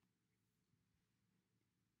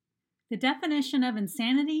The definition of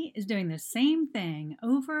insanity is doing the same thing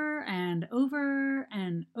over and over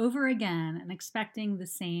and over again and expecting the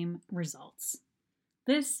same results.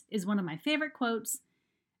 This is one of my favorite quotes,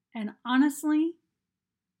 and honestly,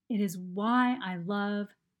 it is why I love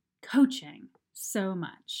coaching so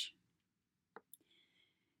much.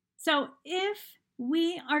 So if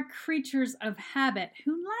we are creatures of habit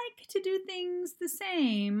who like to do things the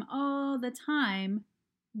same all the time,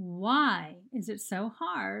 why is it so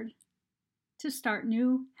hard to start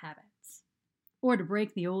new habits or to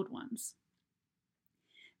break the old ones?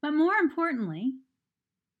 But more importantly,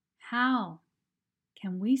 how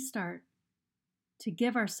can we start to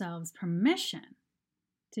give ourselves permission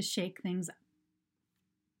to shake things up?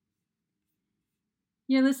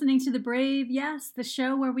 You're listening to The Brave Yes, the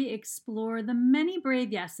show where we explore the many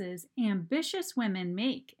brave yeses ambitious women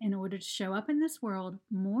make in order to show up in this world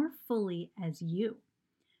more fully as you.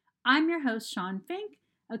 I'm your host, Shawn Fink,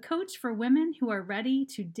 a coach for women who are ready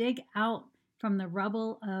to dig out from the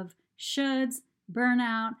rubble of shoulds,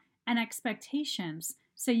 burnout, and expectations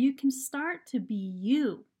so you can start to be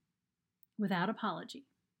you without apology.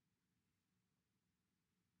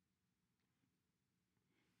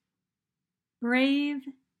 Brave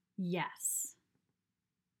Yes.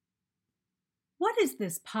 What is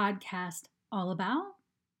this podcast all about?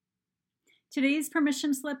 Today's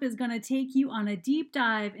permission slip is going to take you on a deep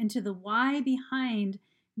dive into the why behind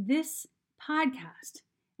this podcast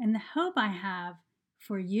and the hope I have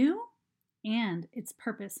for you and its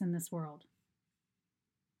purpose in this world.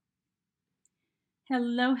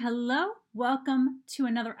 Hello, hello. Welcome to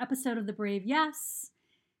another episode of The Brave Yes.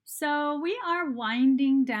 So we are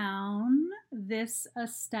winding down this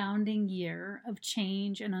astounding year of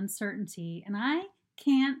change and uncertainty, and I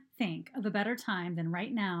can't think of a better time than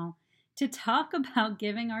right now to talk about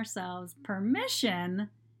giving ourselves permission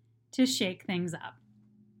to shake things up.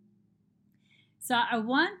 So I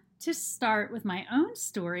want to start with my own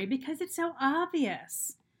story because it's so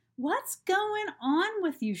obvious. What's going on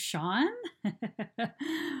with you, Shawn?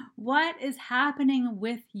 What is happening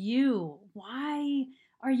with you? Why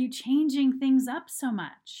are you changing things up so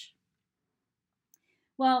much?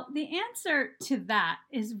 Well, the answer to that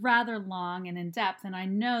is rather long and in depth, and I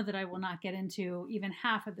know that I will not get into even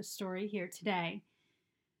half of the story here today.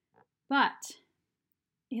 But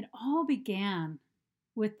it all began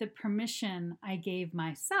with the permission I gave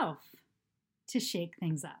myself to shake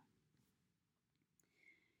things up.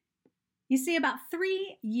 You see, about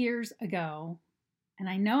 3 years ago, and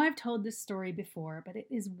I know I've told this story before, but it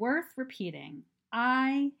is worth repeating,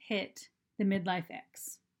 I hit the midlife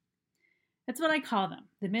X. That's what I call them,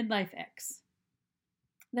 the midlife X.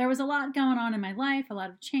 There was a lot going on in my life, a lot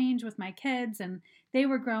of change with my kids, and they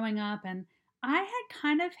were growing up, and I had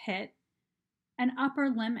kind of hit an upper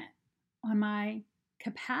limit on my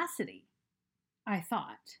capacity, I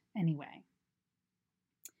thought, anyway.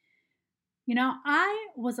 You know, I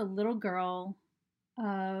was a little girl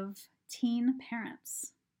of teen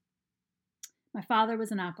parents. My father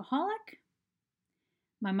was an alcoholic.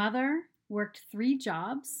 My mother worked 3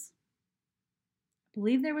 jobs. I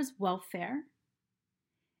believe there was welfare.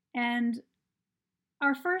 And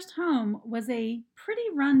our first home was a pretty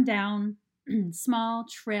rundown small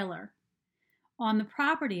trailer on the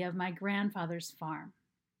property of my grandfather's farm.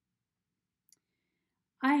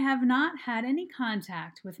 I have not had any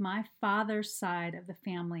contact with my father's side of the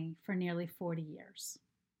family for nearly 40 years.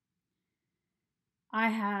 I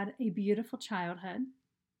had a beautiful childhood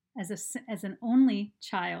as an only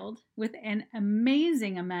child with an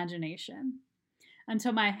amazing imagination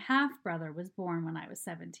until my half-brother was born when I was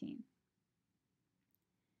 17.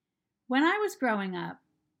 When I was growing up,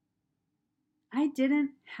 I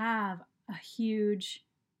didn't have a huge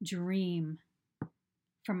dream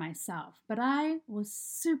for myself, but I was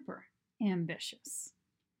super ambitious.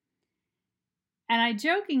 And I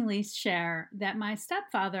jokingly share that my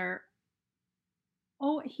stepfather,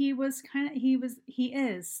 he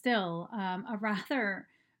is still a rather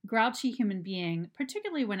grouchy human being,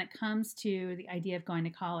 particularly when it comes to the idea of going to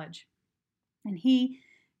college. And he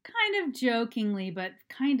kind of jokingly, but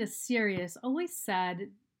kind of serious, always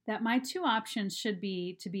said that my 2 options should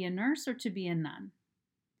be to be a nurse or to be a nun.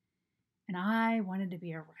 And I wanted to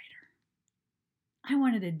be a writer. I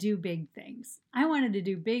wanted to do big things. I wanted to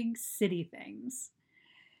do big city things.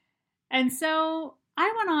 And so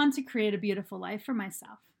I went on to create a beautiful life for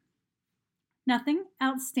myself. Nothing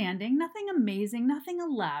outstanding, nothing amazing, nothing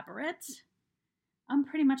elaborate. I'm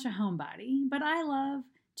pretty much a homebody, but I love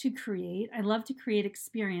to create. I love to create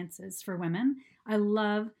experiences for women. I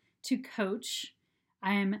love to coach.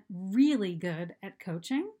 I am really good at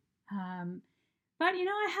coaching. But,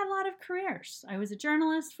 I had a lot of careers. I was a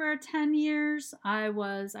journalist for 10 years. I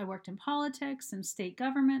worked in politics and state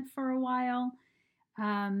government for a while.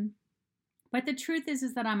 But the truth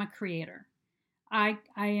is that I'm a creator. I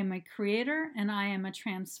am a creator, and I am a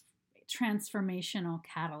transformational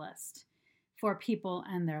catalyst for people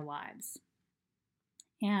and their lives.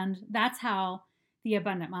 And that's how the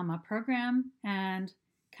Abundant Mama program and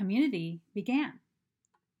community began.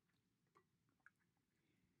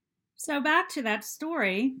 So back to that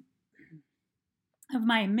story of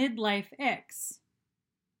my midlife icks,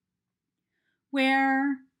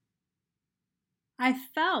 where I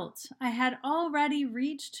felt I had already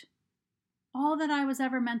reached all that I was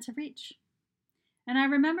ever meant to reach. And I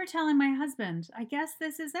remember telling my husband, I guess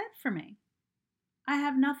this is it for me. I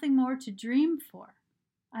have nothing more to dream for.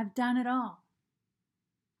 I've done it all.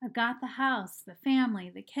 I've got the house, the family,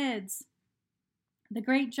 the kids, the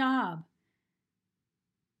great job.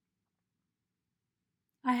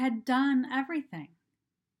 I had done everything.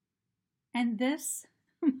 And this,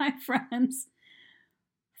 my friends,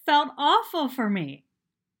 felt awful for me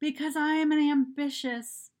because I am an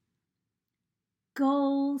ambitious,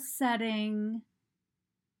 goal-setting,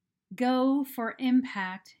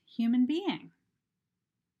 go-for-impact human being.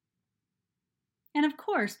 And of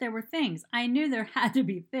course, there were things. I knew there had to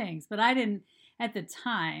be things, but I didn't, at the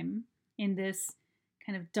time, in this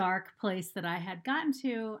kind of dark place that I had gotten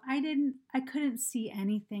to, I couldn't see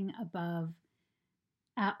anything above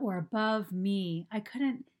or above me. I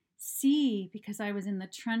couldn't see because I was in the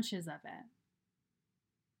trenches of it.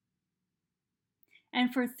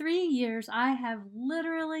 And for 3 years, I have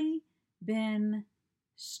literally been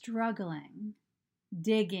struggling,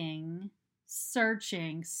 digging,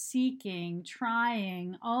 searching, seeking,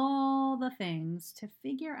 trying all the things to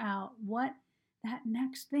figure out what that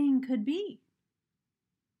next thing could be.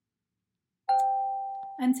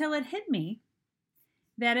 Until it hit me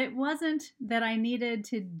that it wasn't that I needed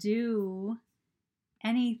to do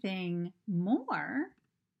anything more.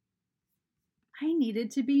 I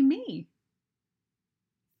needed to be me.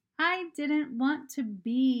 I didn't want to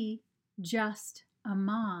be just a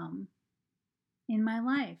mom in my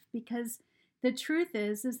life, because the truth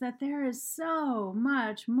is that there is so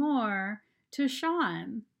much more to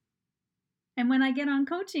Sean. And when I get on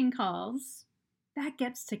coaching calls, that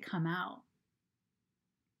gets to come out.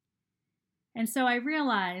 And so I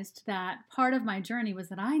realized that part of my journey was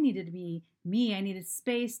that I needed to be me. I needed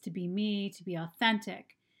space to be me, to be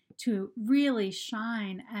authentic, to really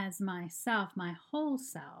shine as myself, my whole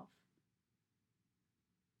self.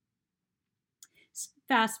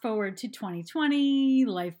 Fast forward to 2020,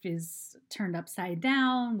 life is turned upside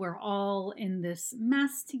down. We're all in this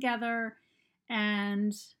mess together.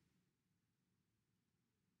 And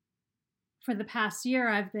for the past year,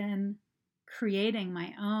 I've been creating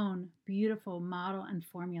my own beautiful model and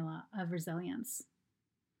formula of resilience.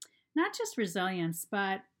 Not just resilience,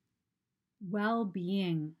 but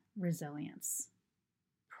well-being resilience.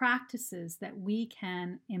 Practices that we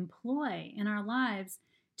can employ in our lives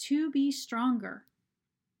to be stronger,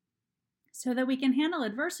 so that we can handle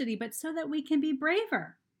adversity, but so that we can be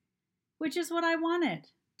braver, which is what I wanted,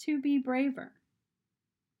 to be braver.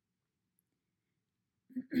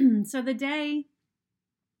 So the day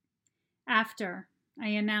after I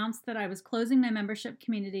announced that I was closing my membership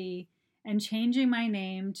community and changing my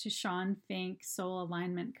name to Sean Fink Soul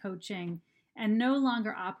Alignment Coaching and no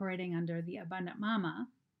longer operating under the Abundant Mama,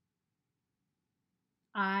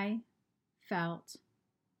 I felt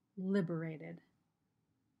liberated.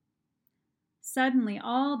 Suddenly,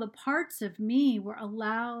 all the parts of me were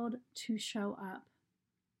allowed to show up,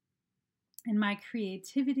 and my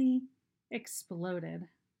creativity exploded.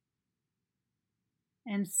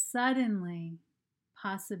 And suddenly,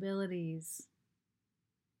 possibilities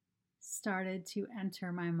started to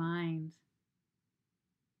enter my mind.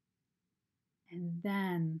 And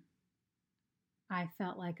then I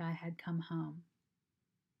felt like I had come home.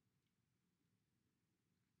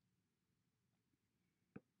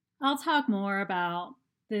 I'll talk more about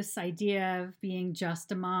this idea of being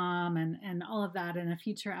just a mom and all of that in a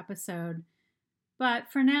future episode.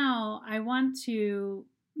 But for now, I want to,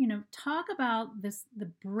 talk about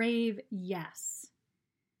the brave yes.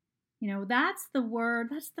 That's the word,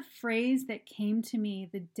 that's the phrase that came to me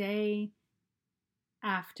the day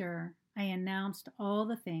after I announced all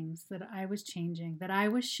the things that I was changing, that I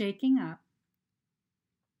was shaking up.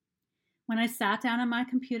 When I sat down on my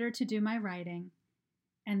computer to do my writing,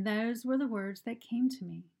 and those were the words that came to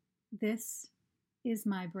me. This is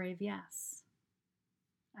my brave yes.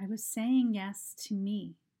 I was saying yes to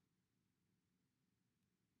me.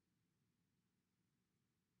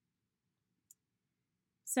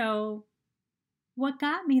 So What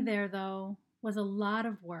got me there, though, was a lot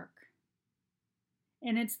of work.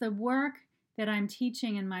 And it's the work that I'm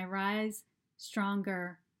teaching in my Rise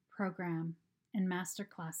Stronger program and master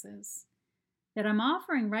classes that I'm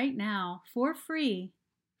offering right now for free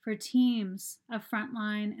for teams of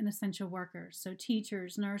frontline and essential workers. So,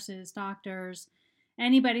 teachers, nurses, doctors,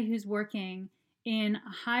 anybody who's working in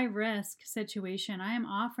a high risk situation, I am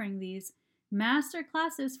offering these master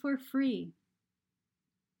classes for free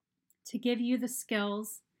to give you the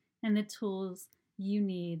skills and the tools you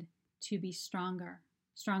need to be stronger,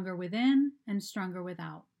 stronger within and stronger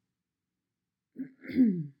without.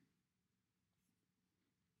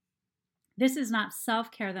 This is not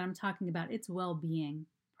self-care that I'm talking about, it's well-being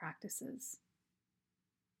practices.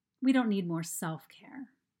 We don't need more self-care.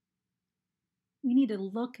 We need to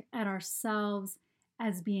look at ourselves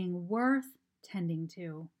as being worth tending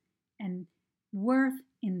to and worth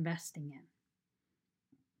investing in.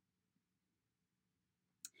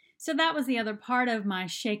 So that was the other part of my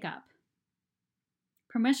shake-up.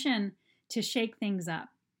 Permission to shake things up.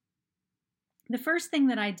 The first thing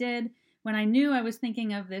that I did when I knew I was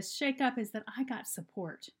thinking of this shake-up is that I got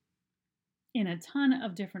support in a ton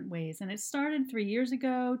of different ways. And it started 3 years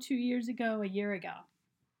ago, 2 years ago, a year ago.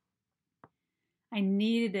 I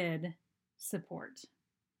needed support.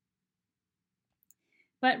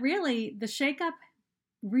 But really, the shake-up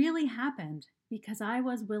really happened because I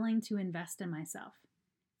was willing to invest in myself,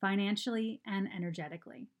 financially and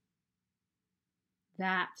energetically.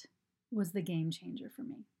 That was the game changer for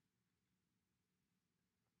me.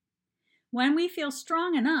 When we feel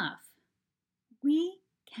strong enough, we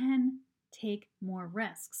can take more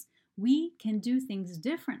risks. We can do things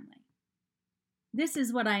differently. This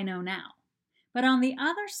is what I know now. But on the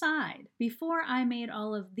other side, before I made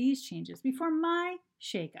all of these changes, before my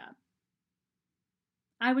shakeup,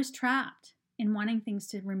 I was trapped in wanting things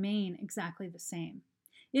to remain exactly the same.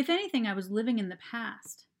 If anything, I was living in the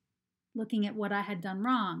past, looking at what I had done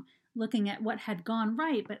wrong, looking at what had gone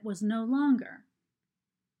right but was no longer,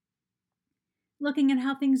 looking at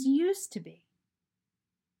how things used to be.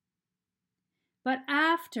 But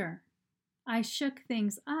after I shook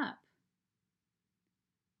things up,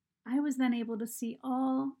 I was then able to see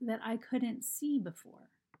all that I couldn't see before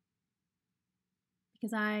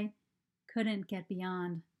because I couldn't get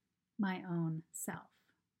beyond my own self.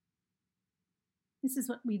 This is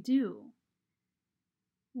what we do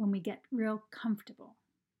when we get real comfortable,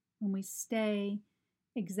 when we stay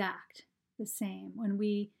exact the same, when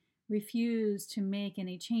we refuse to make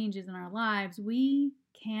any changes in our lives. We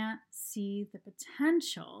can't see the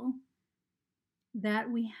potential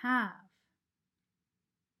that we have.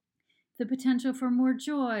 The potential for more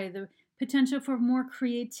joy, the potential for more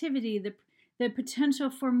creativity, the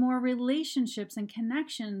potential for more relationships and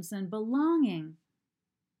connections and belonging.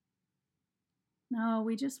 No,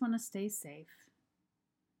 we just want to stay safe.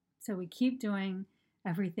 So we keep doing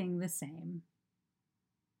everything the same.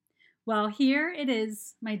 Well, here it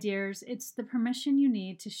is, my dears. It's the permission you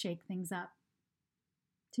need to shake things up,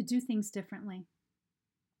 to do things differently.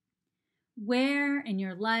 Where in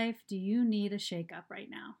your life do you need a shake up right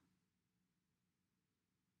now?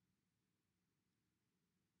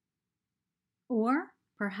 Or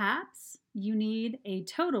perhaps you need a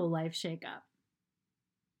total life shakeup.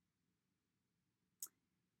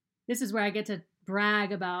 This is where I get to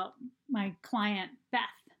brag about my client, Beth.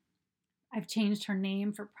 I've changed her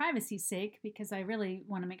name for privacy's sake because I really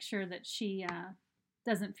want to make sure that she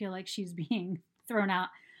doesn't feel like she's being thrown out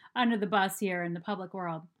under the bus here in the public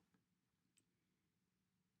world.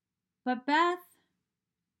 But Beth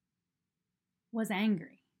was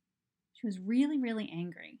angry. She was really, really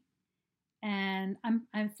angry. And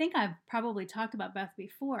I think I've probably talked about Beth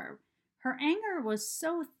before. Her anger was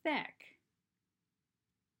so thick.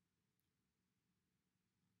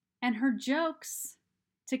 And her jokes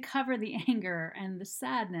to cover the anger and the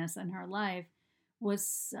sadness in her life was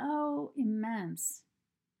so immense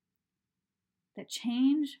that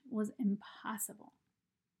change was impossible.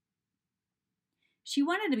 She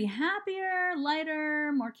wanted to be happier,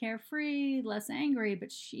 lighter, more carefree, less angry,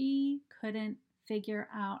 but she couldn't figure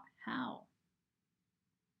out how.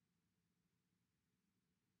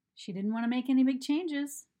 She didn't want to make any big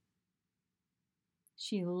changes.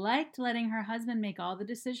 She liked letting her husband make all the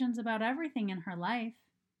decisions about everything in her life,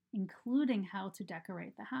 including how to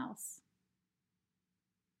decorate the house.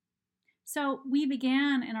 So we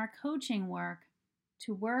began in our coaching work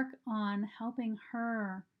to work on helping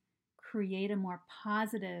her create a more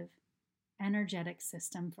positive, energetic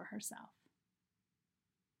system for herself.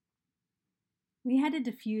 We had to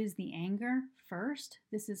diffuse the anger first.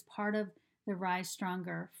 This is part of the Rise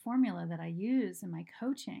Stronger formula that I use in my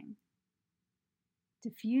coaching.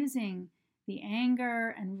 diffusing the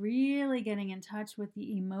anger and really getting in touch with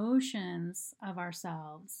the emotions of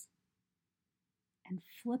ourselves and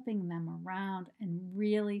flipping them around and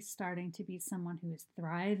really starting to be someone who is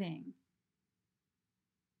thriving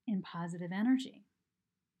in positive energy.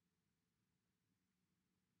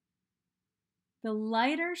 The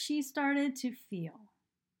lighter she started to feel,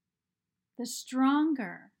 the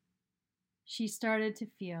stronger she started to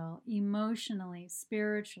feel emotionally,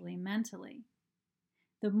 spiritually, mentally,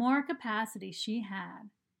 the more capacity she had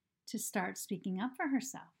to start speaking up for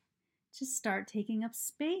herself, to start taking up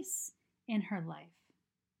space in her life,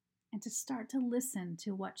 and to start to listen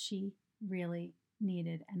to what she really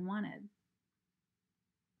needed and wanted.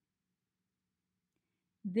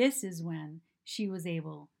 This is when she was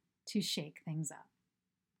able to shake things up.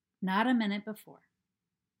 Not a minute before.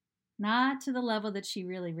 Not to the level that she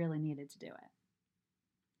really, really needed to do it.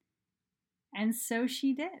 And so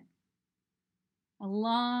she did. A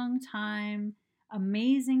long time,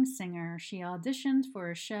 amazing singer. She auditioned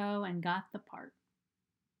for a show and got the part.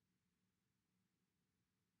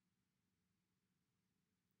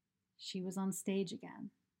 She was on stage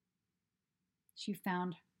again. She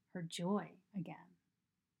found her joy again.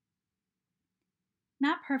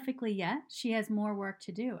 Not perfectly yet. She has more work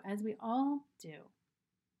to do, as we all do.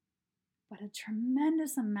 But a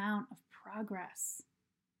tremendous amount of progress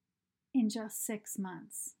in just 6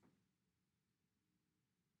 months.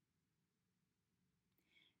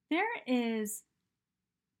 There is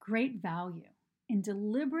great value in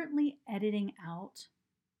deliberately editing out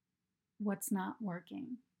what's not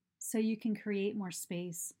working so you can create more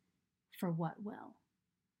space for what will.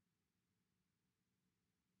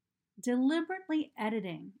 Deliberately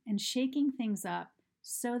editing and shaking things up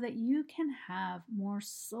so that you can have more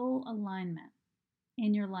soul alignment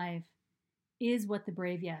in your life is what the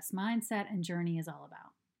Brave Yes mindset and journey is all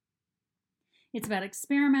about. It's about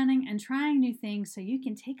experimenting and trying new things so you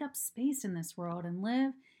can take up space in this world and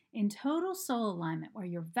live in total soul alignment where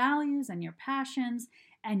your values and your passions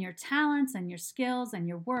and your talents and your skills and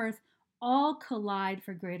your worth all collide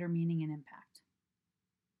for greater meaning and impact.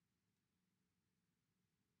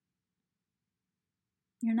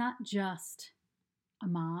 You're not just a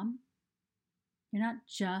mom. You're not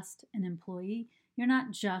just an employee. You're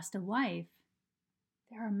not just a wife.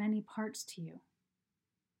 There are many parts to you.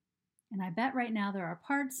 And I bet right now there are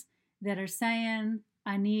parts that are saying,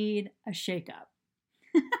 I need a shakeup.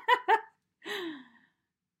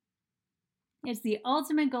 It's the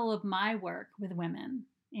ultimate goal of my work with women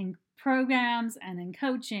in programs and in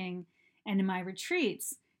coaching and in my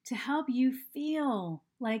retreats to help you feel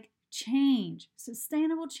like change,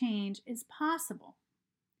 sustainable change is possible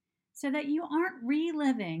so that you aren't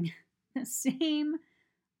reliving the same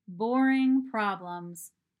boring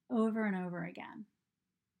problems over and over again.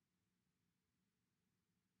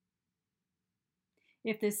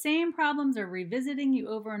 If the same problems are revisiting you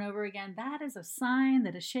over and over again, that is a sign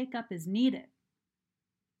that a shakeup is needed.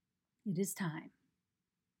 It is time.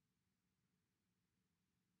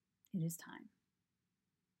 It is time.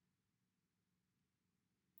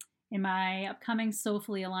 In my upcoming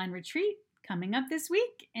Soulfully Aligned retreat coming up this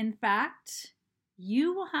week, in fact,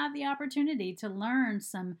 you will have the opportunity to learn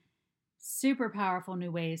some super powerful new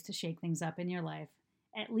ways to shake things up in your life,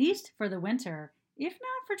 at least for the winter, if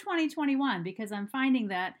not for 2021, because I'm finding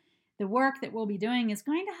that the work that we'll be doing is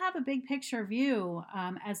going to have a big picture view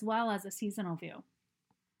as well as a seasonal view.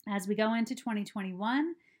 As we go into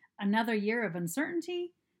 2021, another year of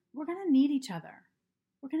uncertainty, we're going to need each other.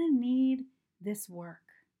 We're going to need this work.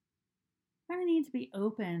 We're going to need to be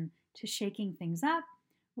open to shaking things up.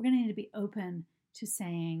 We're going to need to be open to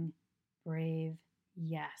saying brave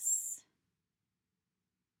yes.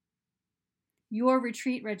 Your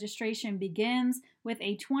retreat registration begins with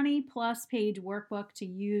a 20-plus page workbook to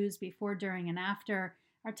use before, during, and after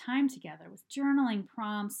our time together with journaling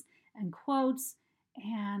prompts and quotes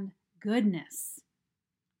and goodness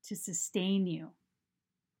to sustain you,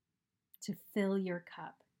 to fill your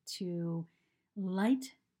cup, to light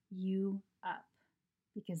you up,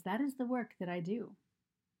 because that is the work that I do.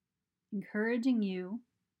 Encouraging you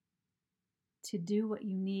to do what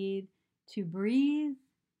you need to breathe,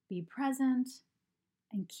 be present,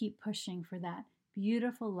 and keep pushing for that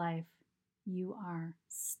beautiful life you are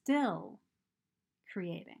still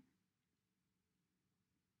creating.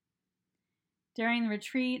 During the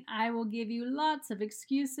retreat, I will give you lots of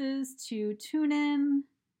excuses to tune in,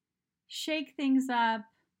 shake things up,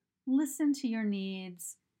 listen to your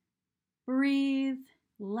needs, breathe,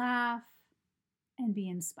 laugh, and be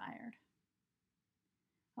inspired.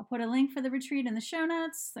 I'll put a link for the retreat in the show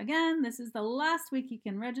notes. Again, this is the last week you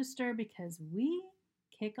can register because we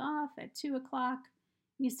kick off at 2 o'clock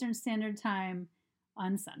Eastern Standard Time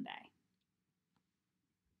on Sunday.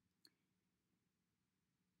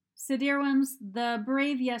 So, dear ones, the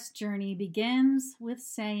Brave Yes journey begins with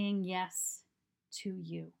saying yes to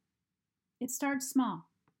you. It starts small.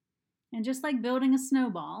 And just like building a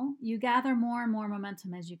snowball, you gather more and more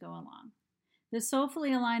momentum as you go along. The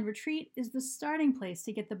Soulfully Aligned Retreat is the starting place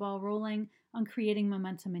to get the ball rolling on creating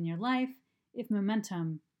momentum in your life, if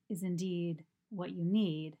momentum is indeed what you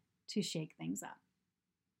need to shake things up.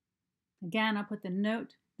 Again, I'll put the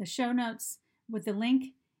show notes with the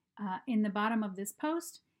link in the bottom of this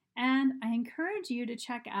post. And I encourage you to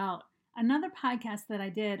check out another podcast that I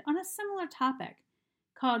did on a similar topic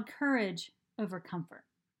called Courage Over Comfort.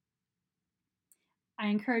 I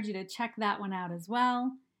encourage you to check that one out as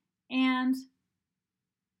well. And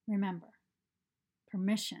remember,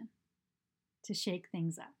 permission to shake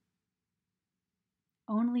things up.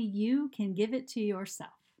 Only you can give it to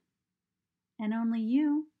yourself, and only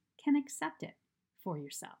you can accept it for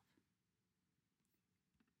yourself.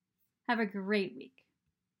 Have a great week.